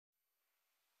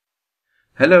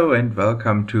Hello and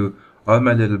welcome to all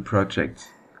my little projects.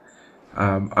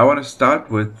 I want to start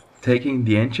with taking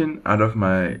the engine out of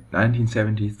my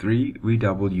 1973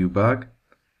 VW Bug.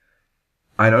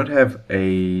 I don't have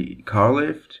a car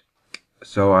lift,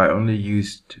 so I only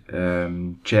used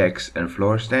jacks and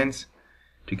floor stands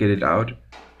to get it out.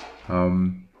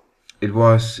 It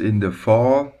was in the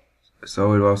fall,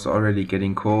 so it was already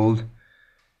getting cold.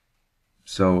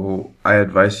 So I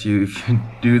advise you, if you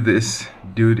do this,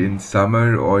 do it in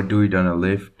summer or do it on a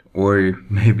lift, or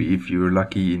maybe if you're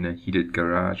lucky in a heated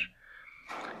garage.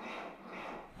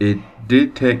 It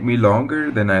did take me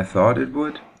longer than I thought it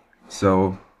would,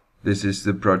 so this is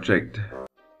the project.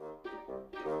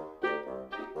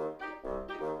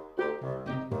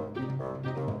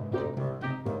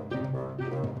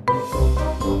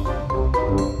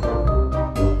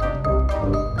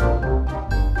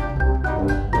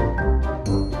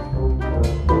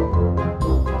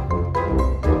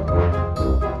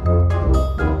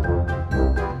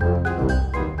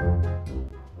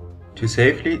 To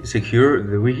safely secure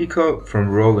the vehicle from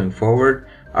rolling forward,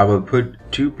 I will put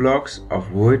 2 blocks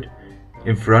of wood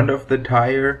in front of the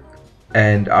tire,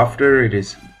 and after it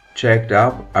is jacked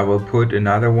up, I will put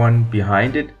another one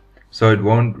behind it so it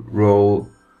won't roll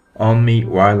on me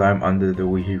while I'm under the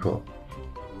vehicle.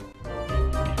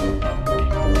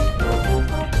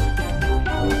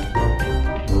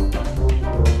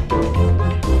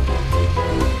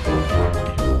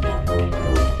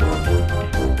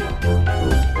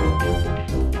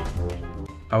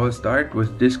 I will start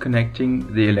with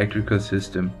disconnecting the electrical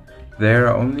system. There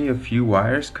are only a few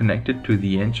wires connected to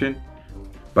the engine,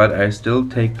 but I still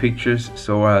take pictures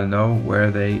so I'll know where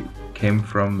they came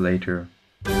from later.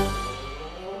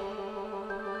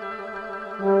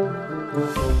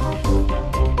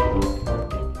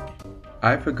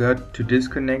 I forgot to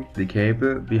disconnect the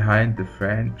cable behind the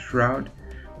fan shroud,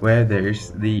 where there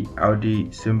is the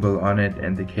Audi symbol on it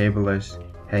and the cable is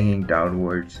hanging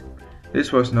downwards.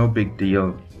 This was no big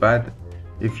deal, but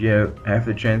if you have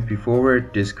the chance before,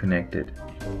 disconnect it.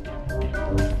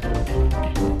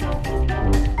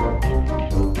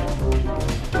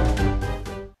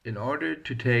 In order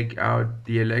to take out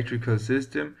the electrical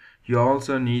system, you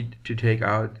also need to take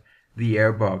out the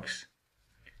airbox.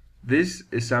 This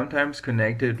is sometimes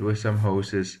connected with some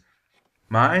hoses.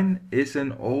 Mine is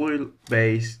an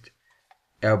oil-based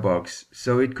airbox,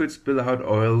 so it could spill out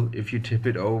oil if you tip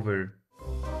it over.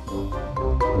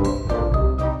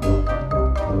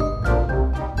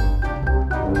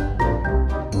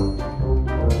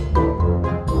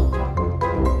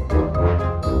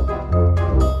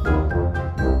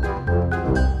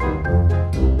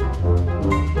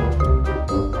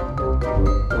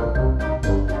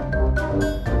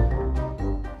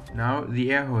 Now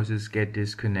the air hoses get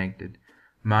disconnected.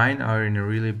 Mine are in a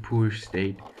really poor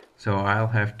state, so I'll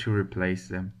have to replace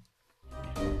them.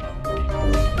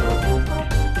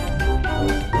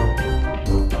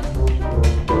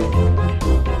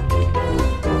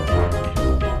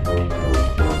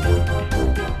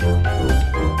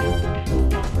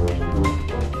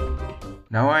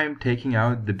 Now I am taking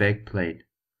out the back plate.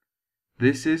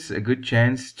 This is a good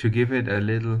chance to give it a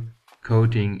little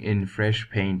coating in fresh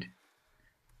paint.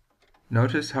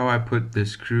 Notice how I put the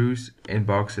screws in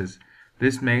boxes.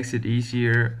 This makes it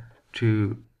easier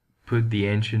to put the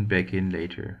engine back in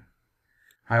later.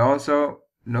 I also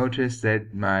noticed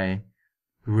that my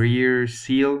rear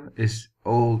seal is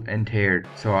old and teared,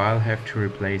 so I'll have to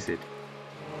replace it.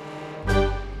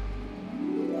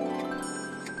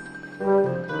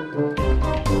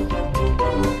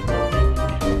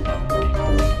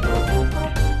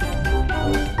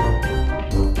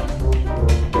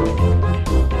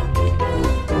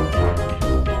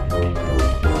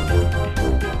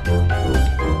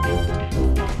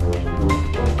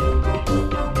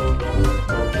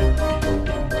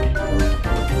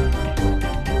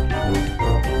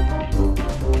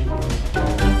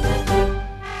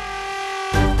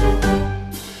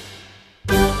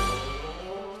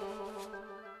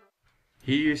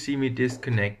 Here you see me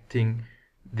disconnecting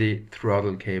the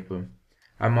throttle cable.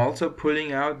 I'm also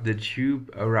pulling out the tube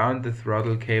around the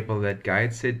throttle cable that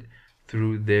guides it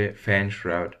through the fan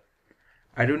shroud.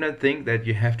 I do not think that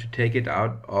you have to take it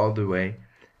out all the way.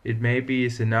 It maybe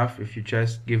is enough if you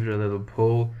just give it a little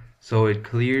pull so it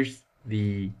clears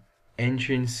the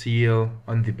engine seal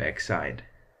on the back side.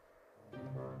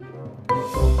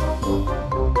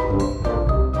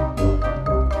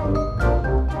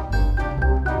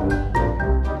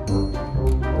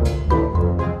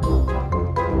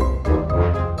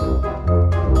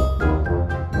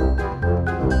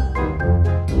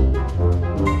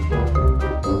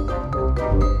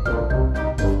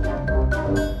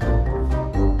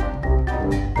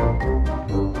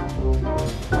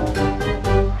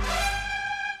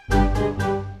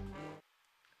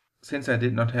 Since I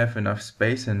did not have enough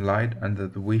space and light under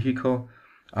the vehicle,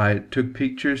 I took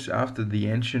pictures after the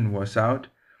engine was out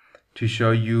to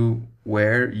show you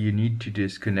where you need to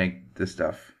disconnect the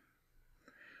stuff.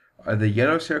 The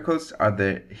yellow circles are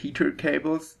the heater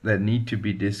cables that need to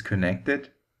be disconnected.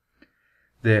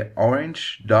 The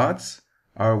orange dots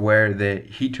are where the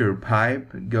heater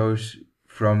pipe goes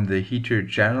from the heater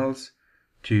channels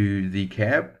to the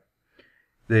cab.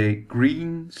 The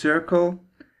green circle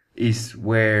is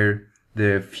where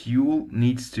the fuel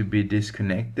needs to be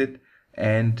disconnected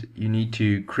and you need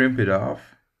to crimp it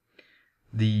off.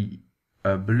 The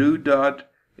blue dot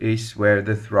is where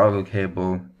the throttle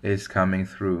cable is coming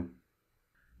through.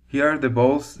 Here are the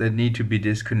bolts that need to be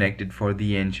disconnected for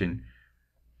the engine.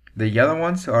 The yellow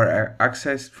ones are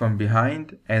accessed from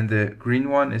behind and the green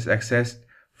one is accessed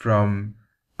from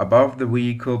above the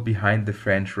vehicle behind the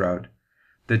French rod.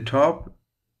 The top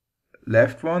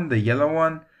left one, the yellow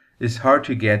one, is hard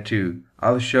to get to.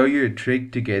 I'll show you a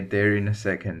trick to get there in a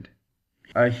second.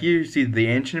 Here you see the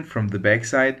engine from the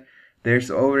backside.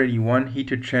 There's already one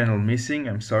heater channel missing,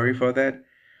 I'm sorry for that.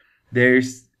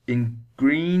 There's in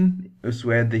green is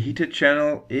where the heater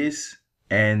channel is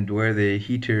and where the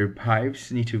heater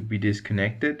pipes need to be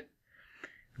disconnected.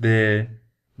 The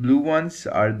blue ones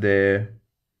are the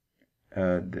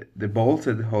bolts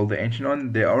that hold the engine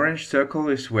on. The orange circle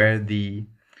is where the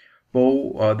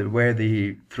where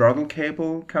the throttle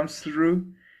cable comes through,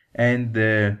 and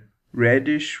the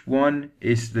reddish one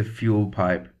is the fuel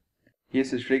pipe.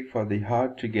 Here's a trick for the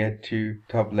hard to get to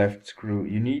top left screw.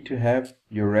 You need to have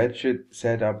your ratchet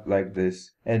set up like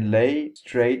this and lay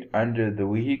straight under the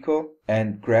vehicle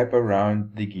and grab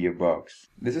around the gearbox.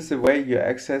 This is the way you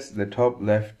access the top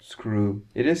left screw.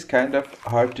 It is kind of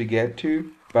hard to get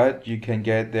to, but you can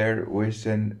get there with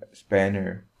a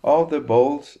spanner. All the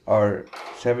bolts are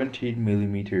 17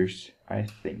 millimeters, I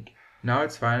think. Now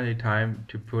it's finally time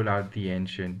to pull out the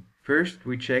engine. First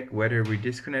we check whether we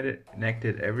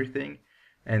disconnected everything,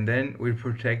 and then we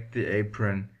protect the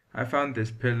apron. I found this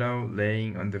pillow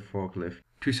laying on the forklift.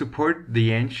 To support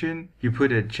the engine, you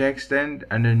put a jack stand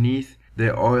underneath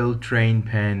the oil drain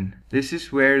pan. This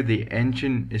is where the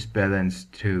engine is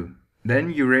balanced to.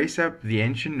 Then you raise up the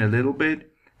engine a little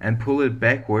bit and pull it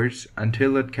backwards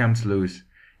until it comes loose.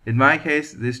 In my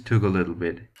case, this took a little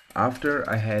bit. After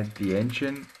I had the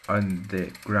engine on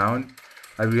the ground,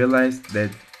 I realized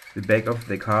that the back of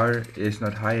the car is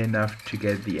not high enough to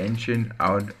get the engine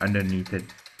out underneath it.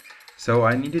 So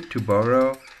I needed to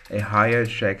borrow a higher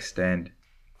jack stand,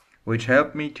 which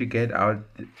helped me to get out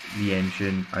the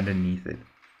engine underneath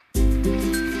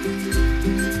it.